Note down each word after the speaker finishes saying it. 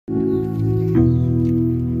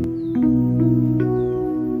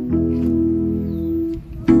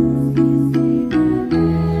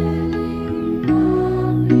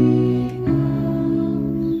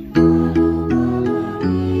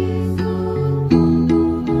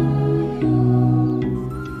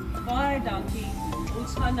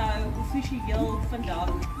spesieel vandag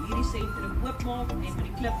hierdie sentrum oopmaak en met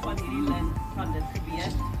die klip van hierdie lint gaan dit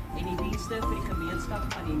gebeur en die dienste vir die gemeenskap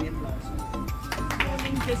gaan hiermee plaasvind. Good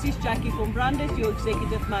morning, this is Jackie from Brandis, your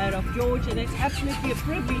Executive Mayor of George, and it's absolutely a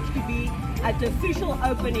privilege to be at the official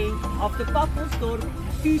opening of the Pacaltsdorp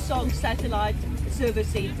Thusong Service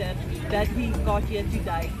Centre that we've got here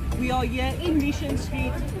today. We are here in Mission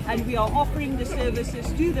Street and we are offering the services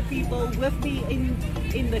to the people. With me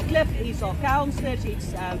in the clip is our councillors,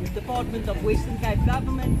 it's Department of Western Cape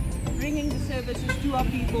Government, bringing the services to our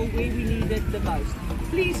people where we need it the most.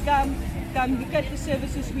 Please come look at the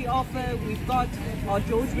services we offer. We've got our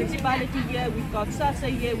George Municipality here, we've got SASA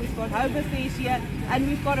here, we've got Hoberfest here, and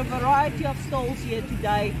we've got a variety of stalls here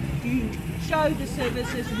today to show the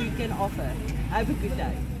services we can offer. Have a good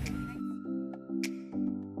day.